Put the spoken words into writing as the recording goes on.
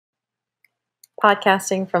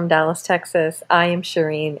Podcasting from Dallas, Texas. I am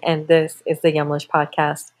Shireen, and this is the Yumlish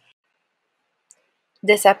Podcast.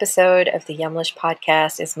 This episode of the Yumlish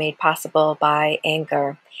Podcast is made possible by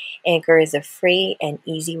Anchor. Anchor is a free and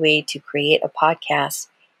easy way to create a podcast.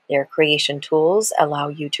 Their creation tools allow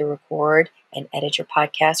you to record and edit your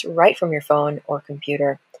podcast right from your phone or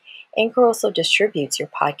computer. Anchor also distributes your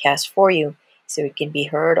podcast for you, so it can be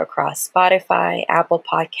heard across Spotify, Apple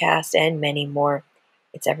Podcasts, and many more.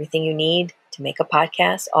 It's everything you need to make a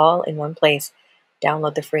podcast all in one place.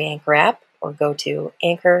 Download the free Anchor app or go to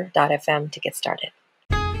anchor.fm to get started.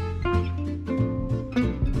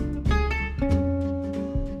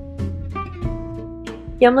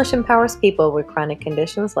 Yumlish empowers people with chronic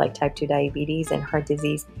conditions like type 2 diabetes and heart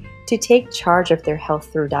disease to take charge of their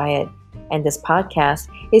health through diet. And this podcast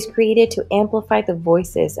is created to amplify the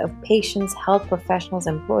voices of patients, health professionals,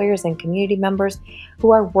 employers, and community members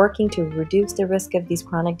who are working to reduce the risk of these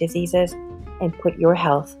chronic diseases and put your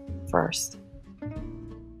health first.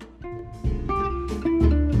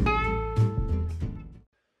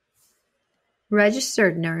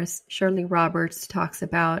 Registered nurse Shirley Roberts talks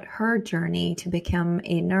about her journey to become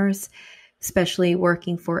a nurse, especially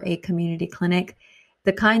working for a community clinic,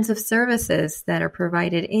 the kinds of services that are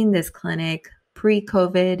provided in this clinic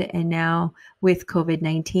pre-COVID and now with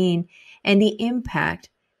COVID-19, and the impact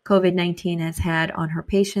COVID-19 has had on her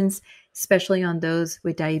patients, especially on those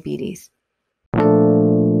with diabetes.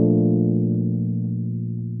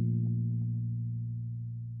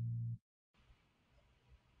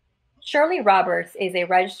 Shirley Roberts is a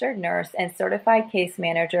registered nurse and certified case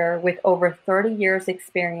manager with over 30 years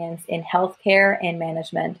experience in healthcare and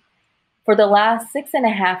management. For the last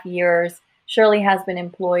 6.5 years, Shirley has been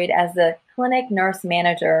employed as the clinic nurse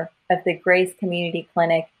manager of the Grace Community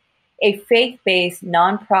Clinic, a faith-based,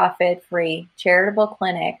 nonprofit-free charitable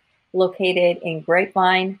clinic located in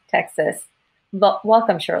Grapevine, Texas.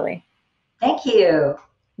 Welcome, Shirley. Thank you.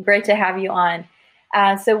 Great to have you on.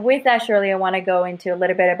 So with that, Shirley, I want to go into a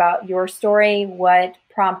little bit about your story. What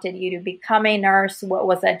prompted you to become a nurse? What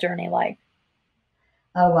was that journey like?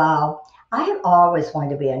 Oh, wow. I have always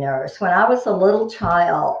wanted to be a nurse. When I was a little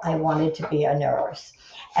child, I wanted to be a nurse.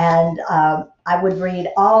 And I would read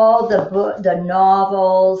all the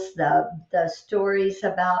novels, the stories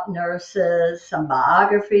about nurses, some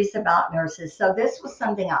biographies about nurses. So this was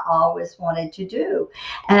something I always wanted to do.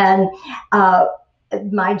 And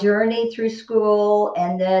my journey through school,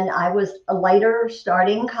 and then I was later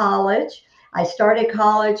starting college. I started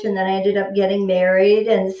college and then I ended up getting married.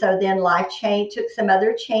 And so then life took some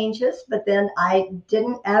other changes, but then I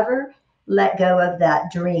didn't ever let go of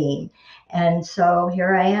that dream. And so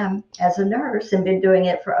here I am as a nurse and been doing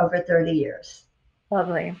it for over 30 years.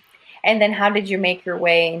 Lovely. And then how did you make your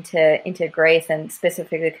way into Grace and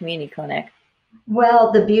specifically the community clinic?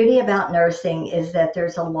 Well, the beauty about nursing is that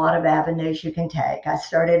there's a lot of avenues you can take. I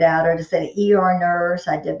started out as an ER nurse.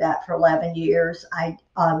 I did that for 11 years. I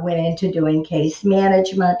went into doing case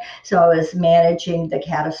management. So I was managing the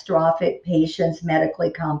catastrophic patients, medically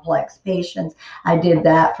complex patients. I did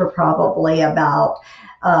that for probably about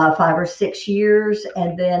 5 or 6 years.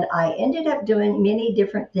 And then I ended up doing many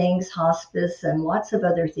different things, hospice and lots of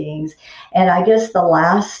other things. And I guess the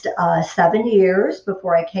last 7 years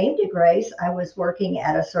before I came to Grace, I was working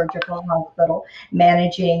at a surgical hospital,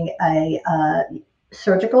 managing a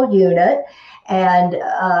surgical unit. And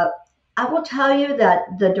I will tell you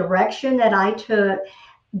that the direction that I took,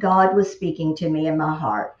 God was speaking to me in my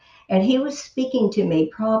heart. And he was speaking to me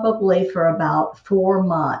probably for about 4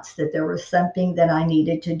 months that there was something that I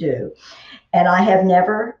needed to do. And I have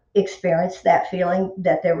never experienced that feeling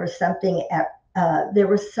that there was something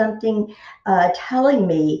telling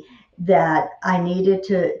me that I needed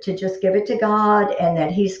to just give it to God and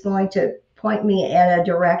that he's going to point me in a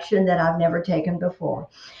direction that I've never taken before.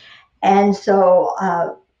 And so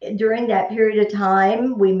during that period of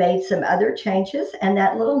time, we made some other changes, and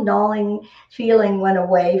that little gnawing feeling went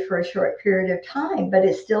away for a short period of time, but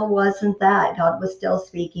it still wasn't that. God was still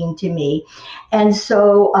speaking to me. And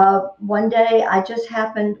so one day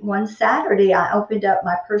one Saturday, I opened up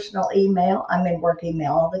my personal email. I'm in work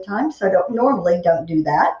email all the time, so I don't do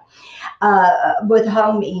that with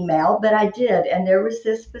home email, but I did. And there was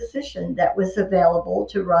this position that was available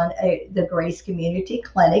to run the Grace Community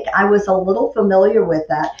Clinic. I was a little familiar with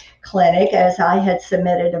that clinic as I had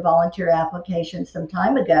submitted a volunteer application some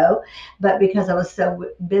time ago, but because I was so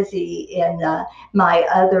busy in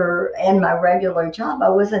my regular job, I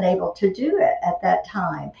wasn't able to do it at that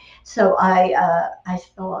time. So I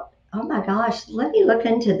thought, oh my gosh, let me look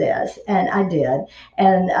into this. And I did.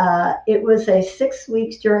 And it was a 6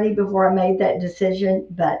 weeks journey before I made that decision.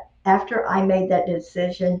 But after I made that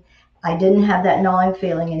decision, I didn't have that gnawing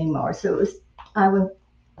feeling anymore. So it was, I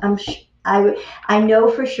would, I know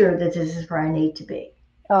for sure that this is where I need to be.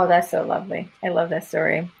 Oh, that's so lovely. I love that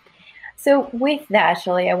story. So with that,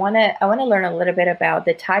 Shirley, I want to learn a little bit about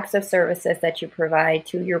the types of services that you provide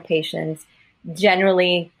to your patients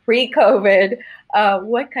generally pre-COVID.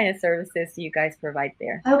 What kind of services do you guys provide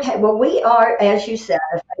there? Okay, well, we are, as you said,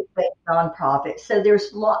 a faith-based nonprofit. So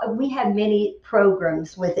we have many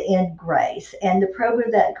programs within Grace, and the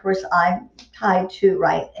program that, of course, I'm tied to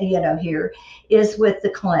right, here is with the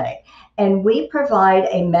clinic, and we provide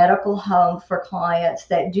a medical home for clients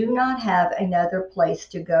that do not have another place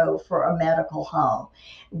to go for a medical home.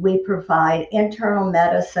 We provide internal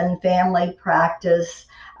medicine, family practice.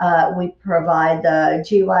 We provide the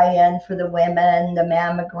GYN for the women, the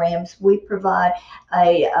mammograms. We provide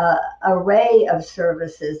a array of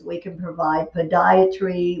services. We can provide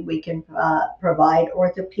podiatry. We can provide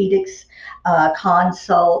orthopedics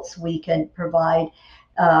consults. We can provide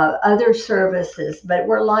other services, but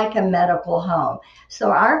we're like a medical home.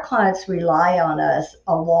 So our clients rely on us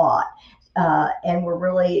a lot, and we're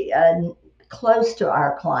really close to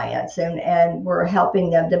our clients, and we're helping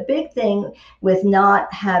them. The big thing with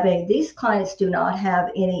not having, these clients do not have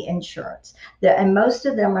any insurance, and most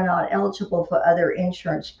of them are not eligible for other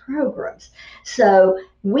insurance programs. So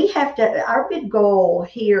we have to, our big goal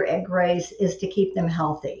here at Grace is to keep them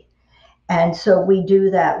healthy. And so we do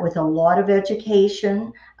that with a lot of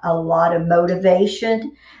education, a lot of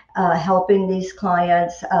motivation, helping these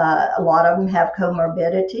clients. A lot of them have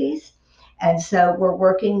comorbidities. And so we're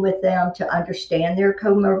working with them to understand their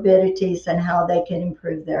comorbidities and how they can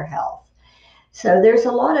improve their health. So there's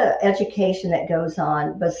a lot of education that goes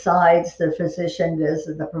on besides the physician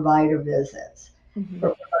visit, the provider visits. Mm-hmm.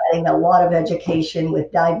 We're providing a lot of education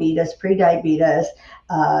with diabetes, pre-diabetes.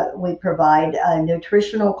 We provide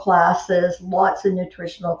nutritional classes, lots of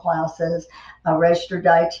nutritional classes, a registered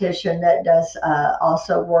dietitian that does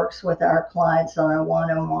also works with our clients on a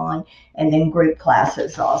one-on-one, and then group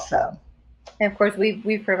classes also. And of course,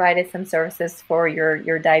 we've provided some services for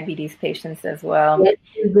your diabetes patients as well. Yes,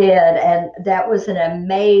 you did, and that was an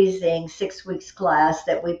amazing 6 weeks class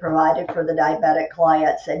that we provided for the diabetic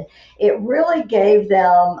clients, and it really gave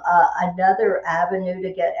them another avenue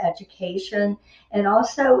to get education, and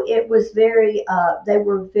also it was very. They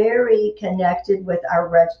were very connected with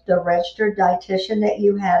the registered dietitian that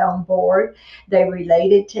you had on board. They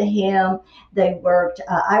related to him. They worked.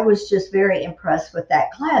 I was just very impressed with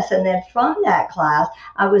that class, and then from that class,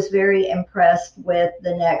 I was very impressed with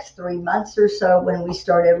the next 3 months or so when we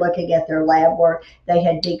started looking at their lab work. They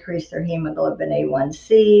had decreased their hemoglobin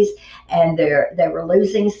A1Cs, and they were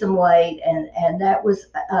losing some weight, and that was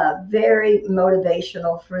very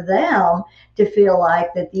motivational for them to feel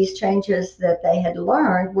like that these changes that they had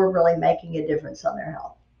learned were really making a difference on their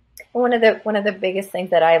health. One of the biggest things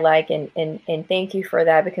that I like, and thank you for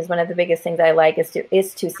that, because one of the biggest things I like is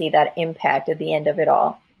to see that impact at the end of it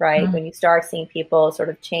all, right? Mm-hmm. When you start seeing people sort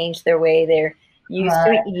of change their way they're used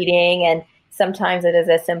to eating, and sometimes it is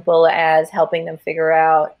as simple as helping them figure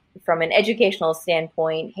out from an educational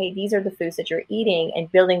standpoint, hey, these are the foods that you're eating,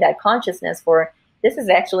 and building that consciousness for this is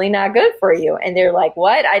actually not good for you. And they're like,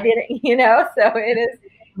 what? I didn't, so it is,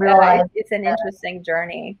 it's an interesting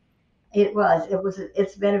journey.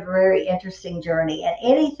 It's been a very interesting journey, and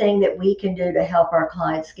anything that we can do to help our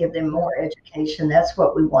clients, give them more education, that's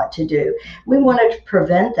what we want to do. We want to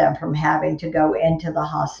prevent them from having to go into the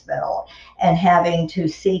hospital and having to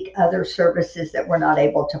seek other services that we're not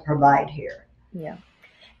able to provide here. Yeah.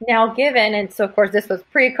 Now, given, and so of course this was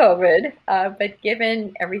pre-COVID, but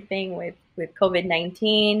given everything with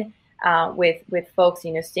COVID-19, with folks,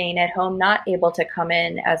 staying at home, not able to come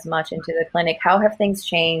in as much into the clinic, how have things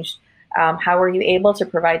changed? How are you able to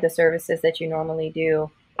provide the services that you normally do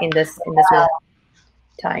in this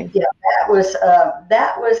time? Yeah,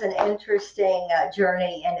 that was an interesting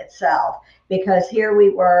journey in itself, because here we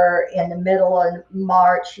were in the middle of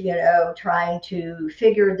March, trying to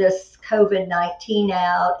figure this COVID-19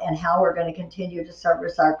 out and how we're going to continue to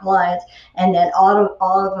service our clients. And then all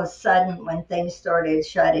of a sudden, when things started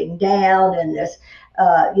shutting down and this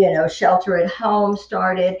shelter at home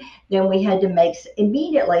started, then we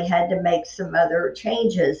immediately had to make some other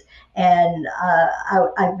changes. And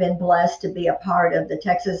I've been blessed to be a part of the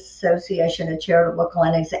Texas Association of Charitable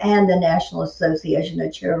Clinics and the National Association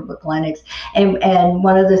of Charitable Clinics. And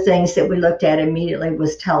one of the things that we looked at immediately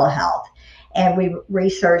was telehealth. And we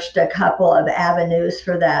researched a couple of avenues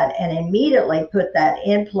for that and immediately put that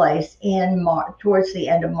in place towards the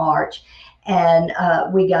end of March.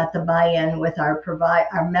 and we got the buy-in with our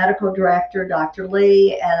medical director, Dr.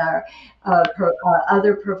 Lee, and our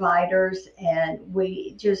other providers, and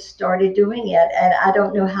we just started doing it. And I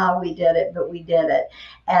don't know how we did it, but we did it.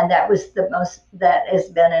 And that has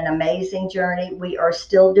been an amazing journey. We are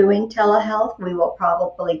still doing telehealth. We will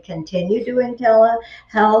probably continue doing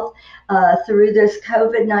telehealth through this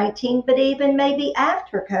COVID-19, but even maybe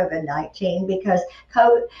after COVID-19, because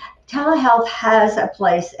telehealth has a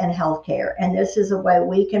place in healthcare, and this is a way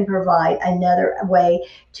we can provide another way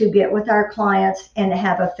to get with our clients and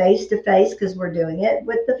have a face-to-face, because we're doing it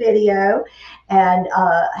with the video, and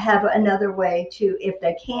have another way to, if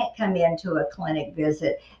they can't come into a clinic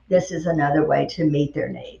visit, this is another way to meet their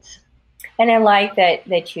needs. And I like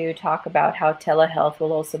that you talk about how telehealth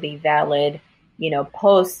will also be valid,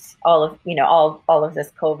 post all of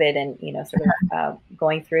this COVID and, sort of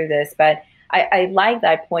going through this. But I like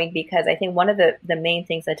that point, because I think one of the main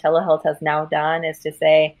things that telehealth has now done is to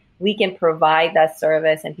say we can provide that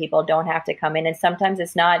service and people don't have to come in. And sometimes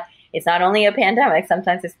it's not only a pandemic.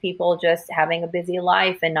 Sometimes it's people just having a busy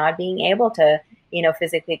life and not being able to,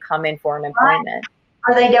 physically come in for an appointment.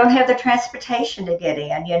 Or they don't have the transportation to get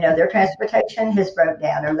in. Their transportation has broke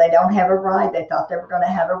down, or they don't have a ride. They thought they were going to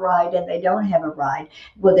have a ride and they don't have a ride.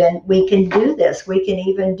 Well, then we can do this. We can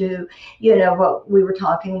even do, what we were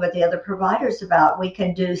talking with the other providers about. We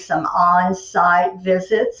can do some on-site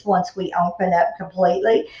visits once we open up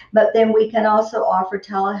completely. But then we can also offer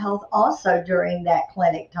telehealth also during that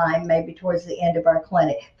clinic time, maybe towards the end of our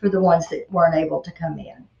clinic, for the ones that weren't able to come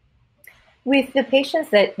in. With the patients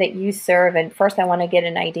that you serve, and first I want to get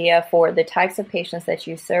an idea for the types of patients that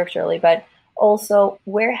you serve, Shirley, but also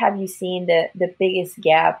where have you seen the biggest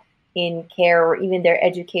gap in care or even their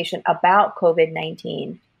education about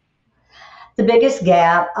COVID-19? The biggest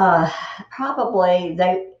gap, probably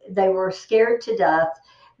they were scared to death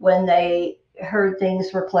when they heard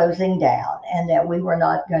things were closing down and that we were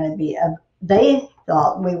not going to be, they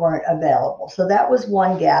thought we weren't available. So that was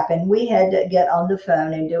one gap. And we had to get on the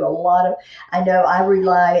phone and do a lot of, I know I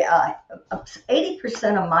rely,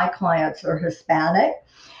 80% of my clients are Hispanic,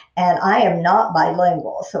 and I am not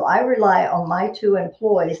bilingual. So I rely on my two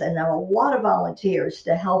employees and a lot of volunteers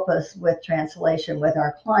to help us with translation with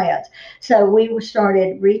our clients. So we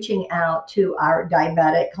started reaching out to our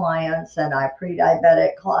diabetic clients and our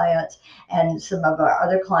pre-diabetic clients and some of our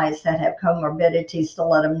other clients that have comorbidities to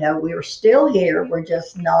let them know we are still here. We're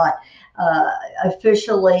just not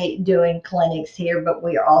officially doing clinics here, but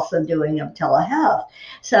we are also doing them telehealth.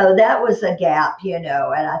 So that was a gap, and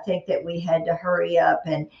I think that we had to hurry up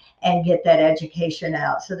and get that education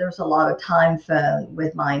out. So there's a lot of time phone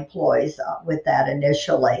with my employees with that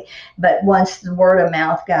initially. But once the word of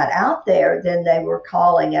mouth got out there, then they were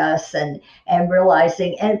calling us and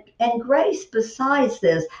realizing, and Grace, besides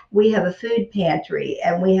this, we have a food pantry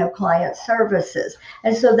and we have client services.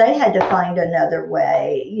 And so they had to find another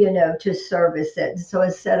way, to service it. So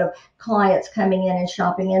instead of clients coming in and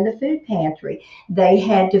shopping in the food pantry, they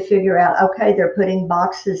had to figure out, okay, they're putting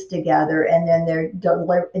boxes together and then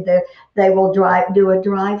they will do a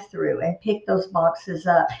drive-through and pick those boxes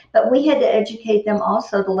up. But we had to educate them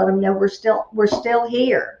also to let them know we're still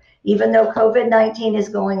here, even though COVID-19 is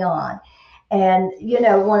going on. And,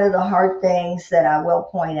 one of the hard things that I will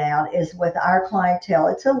point out is with our clientele,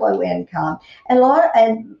 it's a low income,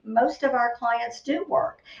 and most of our clients do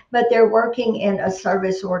work, but they're working in a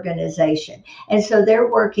service organization. And so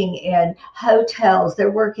they're working in hotels,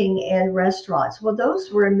 they're working in restaurants. Well,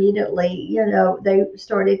 those were immediately, they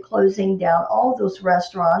started closing down all those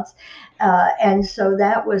restaurants. And so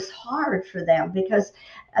that was hard for them because,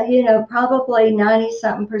 probably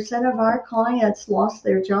 90-something% of our clients lost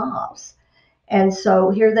their jobs. And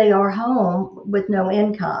so here they are home with no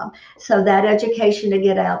income. So that education to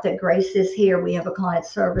get out that Grace is here, we have a client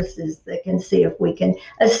services that can see if we can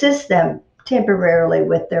assist them temporarily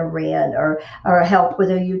with their rent or help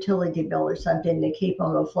with a utility bill or something to keep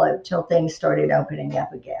them afloat till things started opening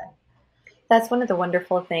up again. That's one of the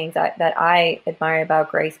wonderful things that I admire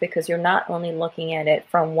about Grace, because you're not only looking at it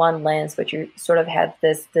from one lens, but you sort of have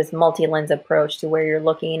this multi-lens approach to where you're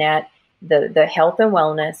looking at the health and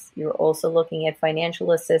wellness. You're also looking at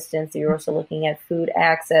financial assistance. You're also looking at food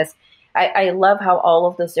access. I love how all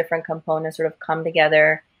of those different components sort of come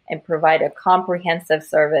together and provide a comprehensive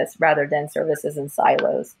service rather than services in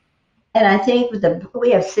silos. And I think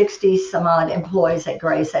we have 60 some odd employees at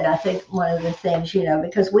Grace. And I think one of the things,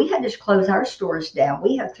 because we had to close our stores down,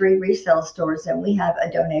 we have 3 resale stores and we have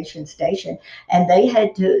a donation station, and they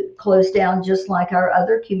had to close down just like our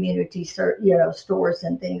other community, stores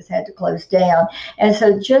and things had to close down. And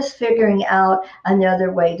so just figuring out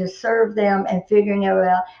another way to serve them and figuring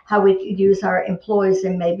out how we could use our employees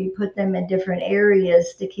and maybe put them in different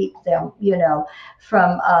areas to keep them,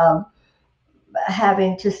 from,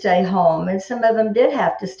 having to stay home. And some of them did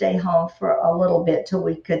have to stay home for a little bit till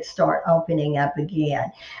we could start opening up again.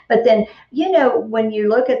 But then, when you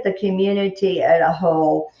look at the community as a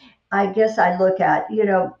whole, I guess I look at,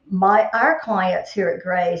 our clients here at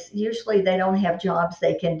Grace, usually they don't have jobs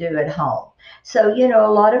they can do at home. So, a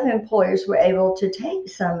lot of employers were able to take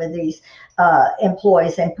some of these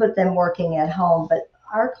employees and put them working at home. But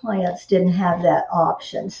our clients didn't have that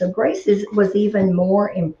option. So Grace was even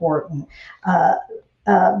more important.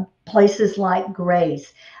 Places like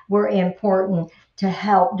Grace were important to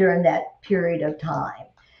help during that period of time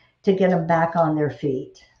to get them back on their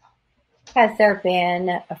feet. Has there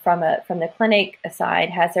been, from the clinic side,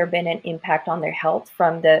 has there been an impact on their health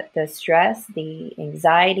from the stress, the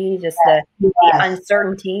anxiety, just the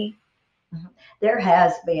uncertainty? There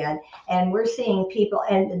has been, and we're seeing people,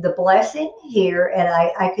 and the blessing here, and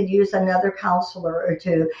I could use another counselor or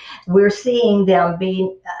two. We're seeing them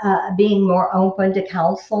being more open to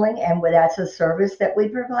counseling, and that's a service that we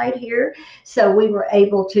provide here. So we were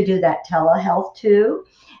able to do that telehealth too,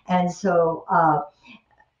 and so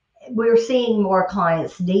we're seeing more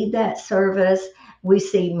clients need that service. We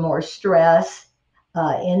see more stress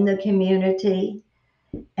in the community.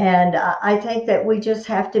 And I think that we just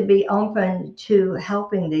have to be open to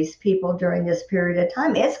helping these people during this period of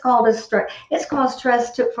time. It's called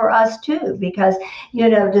stress for us too, because,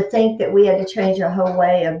 to think that we had to change a whole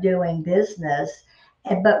way of doing business,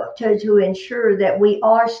 but to ensure that we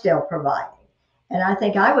are still providing. And I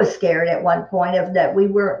think I was scared at one point of that we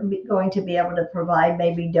weren't going to be able to provide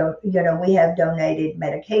maybe, we have donated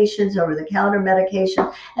medications, over-the-counter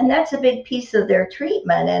medication, and that's a big piece of their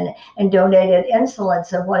treatment, and donated insulin.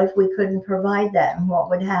 So what if we couldn't provide that, and what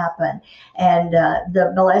would happen? And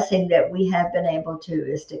the blessing that we have been able to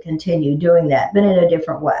is to continue doing that, but in a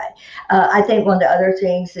different way. I think one of the other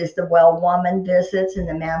things is the well woman visits and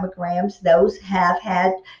the mammograms. Those have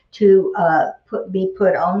had to be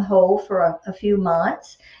put on hold for a few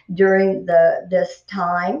months during this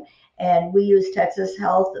time. And we use Texas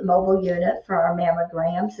Health mobile unit for our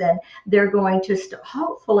mammograms, and they're going to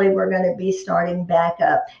hopefully we're going to be starting back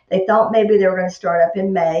up. They thought maybe they were going to start up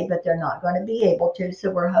in May, but they're not going to be able to. So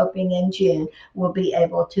we're hoping in June we'll be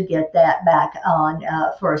able to get that back on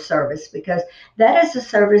for a service, because that is a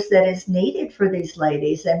service that is needed for these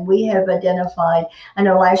ladies. And we have identified, I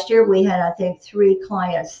know last year we had, I think, 3 or 4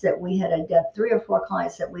 clients that we had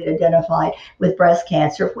identified with breast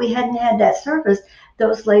cancer. If we hadn't had that service,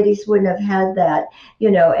 those ladies wouldn't have had that,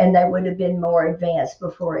 and they would have been more advanced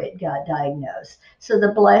before it got diagnosed. So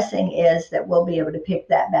the blessing is that we'll be able to pick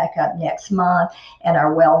that back up next month, and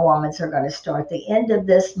our well womans are going to start the end of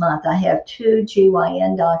this month. I have 2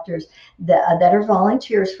 GYN doctors that are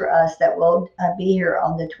volunteers for us that will be here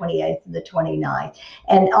on the 28th and the 29th.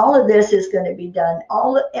 And all of this is going to be done.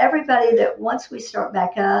 Everybody that once we start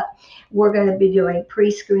back up, we're going to be doing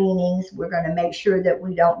pre-screenings. We're going to make sure that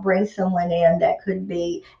we don't bring someone in that could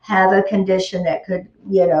have a condition that could,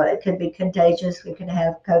 it could be contagious. We could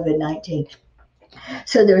have COVID-19.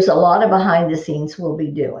 So there's a lot of behind the scenes we'll be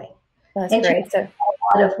doing. That's great. So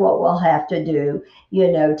a lot of what we'll have to do,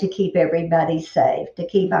 to keep everybody safe, to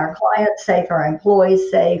keep our clients safe, our employees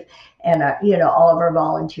safe, and all of our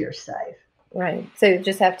volunteers safe. Right. So you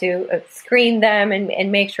just have to screen them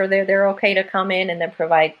and make sure they're okay to come in, and then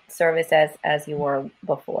provide service as you were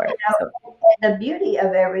before. The beauty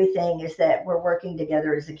of everything is that we're working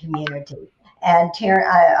together as a community. And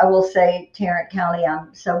I will say Tarrant County,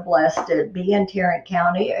 I'm so blessed to be in Tarrant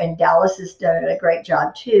County, and Dallas has done a great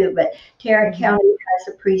job too. But Tarrant County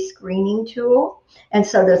has a pre-screening tool, and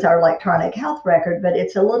so does our electronic health record, but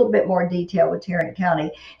it's a little bit more detailed with Tarrant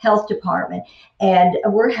County Health Department. And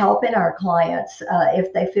we're helping our clients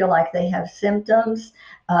if they feel like they have symptoms.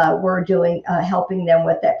 We're helping them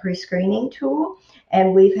with that pre-screening tool.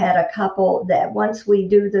 And we've had a couple that once we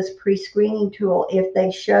do this pre-screening tool, if they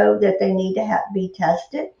show that they need to be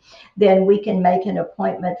tested, then we can make an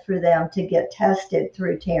appointment for them to get tested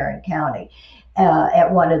through Tarrant County at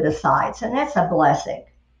one of the sites. And that's a blessing.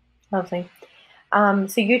 Lovely.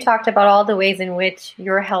 So you talked about all the ways in which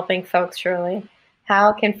you're helping folks, Shirley.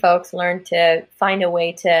 How can folks learn to find a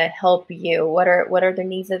way to help you? What are the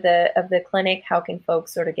needs of the clinic? How can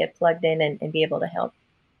folks sort of get plugged in and be able to help?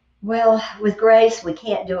 Well, with Grace, we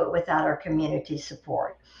can't do it without our community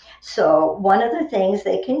support. So, one of the things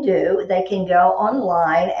they can do, they can go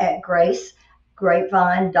online at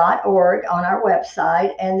grapevine.org on our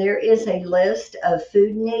website, and there is a list of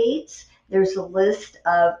food needs. There's a list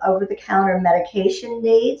of over the counter medication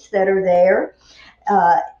needs that are there.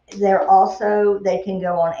 Uh, they can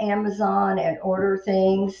go on Amazon and order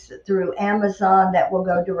things through Amazon that will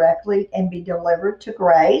go directly and be delivered to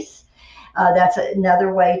Grace. That's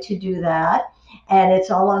another way to do that. And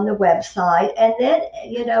it's all on the website. And then,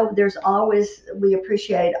 there's always, we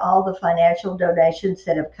appreciate all the financial donations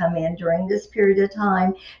that have come in during this period of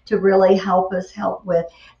time to really help us help with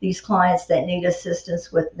these clients that need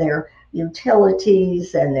assistance with their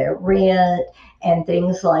utilities and their rent and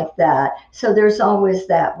things like that. So there's always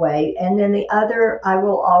that way. And then the other, I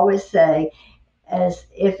will always say, as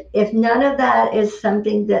if none of that is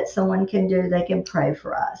something that someone can do, they can pray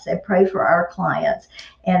for us and pray for our clients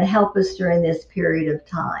and help us during this period of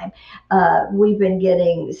time. We've been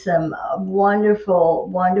getting some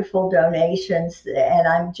wonderful donations, and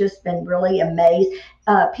I've just been really amazed.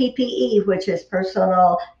 PPE, which is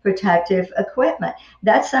personal protective equipment,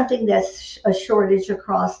 that's something that's a shortage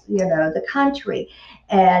across the country.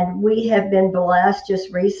 And we have been blessed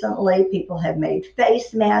just recently. People have made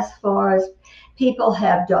face masks for us. People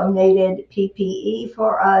have donated PPE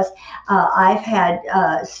for us. I've had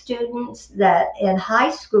students that in high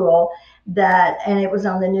school and it was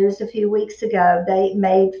on the news a few weeks ago, they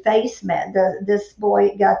made face masks. This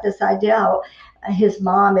boy got this idea. His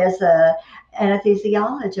mom is a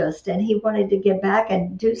anesthesiologist, and he wanted to get back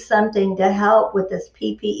and do something to help with this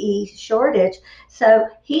PPE shortage. So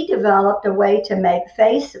he developed a way to make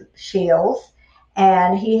face shields,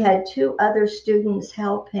 and he had two other students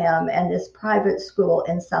help him in this private school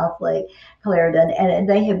in South Lake Clarendon, and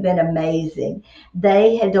they have been amazing.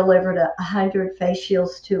 They had delivered 100 face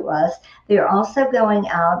shields to us. They're also going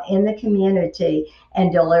out in the community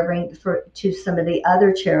and delivering to some of the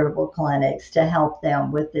other charitable clinics to help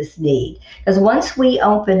them with this need. Because once we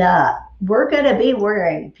open up, we're going to be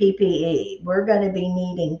wearing PPE. We're going to be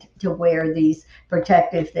needing to wear these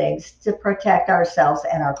protective things to protect ourselves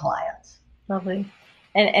and our clients. Lovely.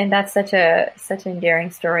 And that's such an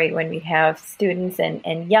endearing story when we have students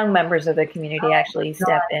and young members of the community actually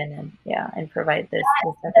step in and provide this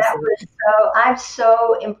type of solution. I'm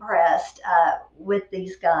so impressed with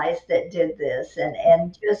these guys that did this,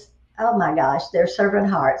 and just, oh my gosh, their servant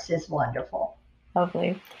hearts is wonderful.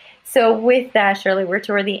 Lovely. So with that, Shirley, we're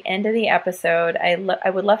toward the end of the episode. I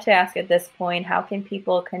would love to ask at this point, how can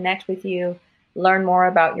people connect with you, learn more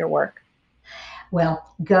about your work? Well,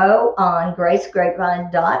 go on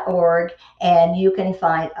gracegrapevine.org and you can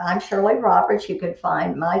find, I'm Shirley Roberts. You can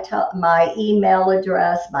find my email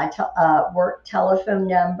address, my work telephone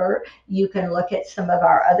number. You can look at some of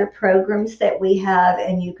our other programs that we have,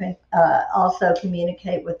 and you can also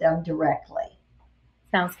communicate with them directly.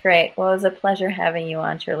 Sounds great. Well, it was a pleasure having you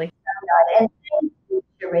on, Shirley. And thank you,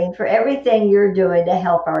 Shireen, for everything you're doing to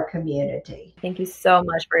help our community. Thank you so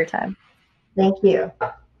much for your time. Thank you.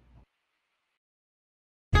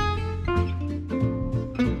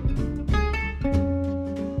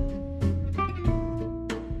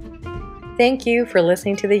 Thank you for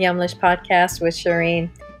listening to the Yumlish podcast with Shireen.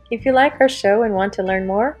 If you like our show and want to learn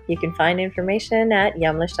more, you can find information at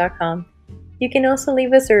yumlish.com. You can also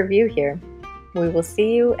leave us a review here. We will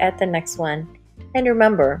see you at the next one. And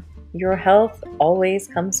remember, your health always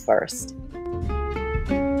comes first.